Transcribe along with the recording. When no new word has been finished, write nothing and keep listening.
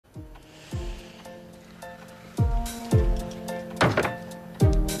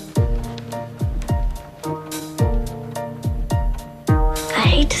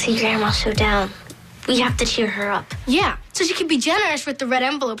see Grandma so down. We have to cheer her up. Yeah, so she can be generous with the red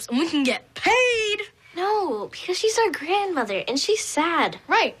envelopes and we can get paid. No, because she's our grandmother and she's sad.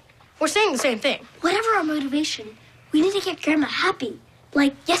 Right. We're saying the same thing. Whatever our motivation, we need to get Grandma happy.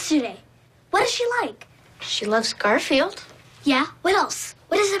 Like yesterday. What does she like? She loves Garfield. Yeah, what else?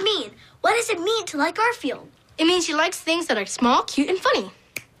 What does it mean? What does it mean to like Garfield? It means she likes things that are small, cute, and funny.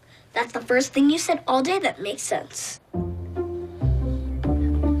 That's the first thing you said all day that makes sense.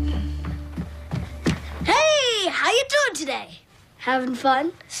 Hey, how you doing today? Having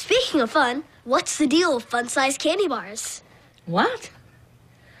fun? Speaking of fun, what's the deal with fun-sized candy bars? What?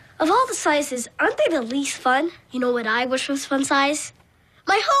 Of all the sizes, aren't they the least fun? You know what I wish was fun size?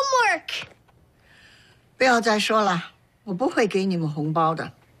 My homework! 不要再说了，我不会给你们红包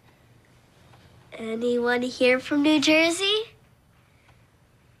的。 Anyone here from New Jersey?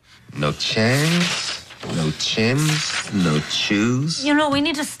 No chins, no chims, no chews. You know, we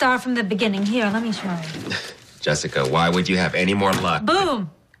need to start from the beginning. Here, let me try. Jessica, why would you have any more luck? Boom!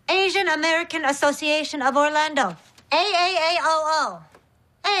 Asian American Association of Orlando. AAAOO.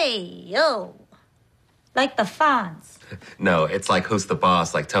 Hey, yo. Like the Fonz. No, it's like Who's the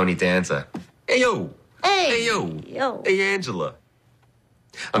Boss, like Tony Danza. Hey, yo. Hey, Hey, yo. yo. Hey, Angela.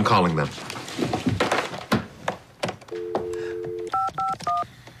 I'm calling them.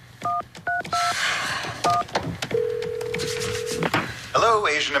 Hello,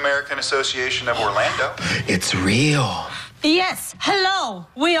 Asian American Association of Orlando. It's real. Yes, hello.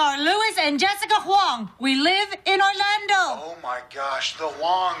 We are Louis and Jessica Huang. We live in Orlando. Oh my gosh, the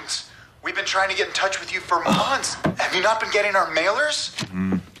Wongs. We've been trying to get in touch with you for months. Have you not been getting our mailers?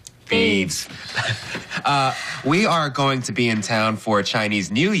 Thieves. We are going to be in town for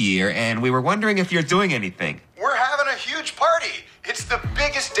Chinese New Year, and we were wondering if you're doing anything. We're having a huge party. It's the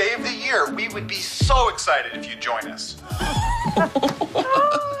biggest day of the year. We would be so excited if you'd join us.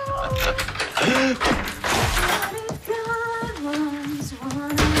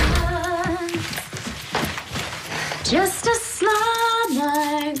 Just a slum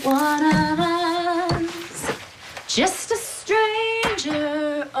like one of us. Just a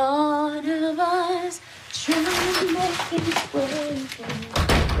stranger, all of us. Trying to make it work.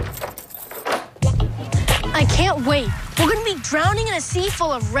 I can't wait. We're going to be drowning in a sea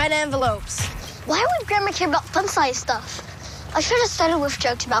full of red envelopes. Why would Grandma care about fun-size stuff? I should have started with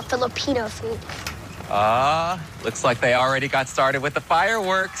jokes about Filipino food. Looks like they already got started with the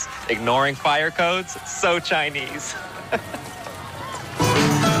fireworks. Ignoring fire codes, so Chinese.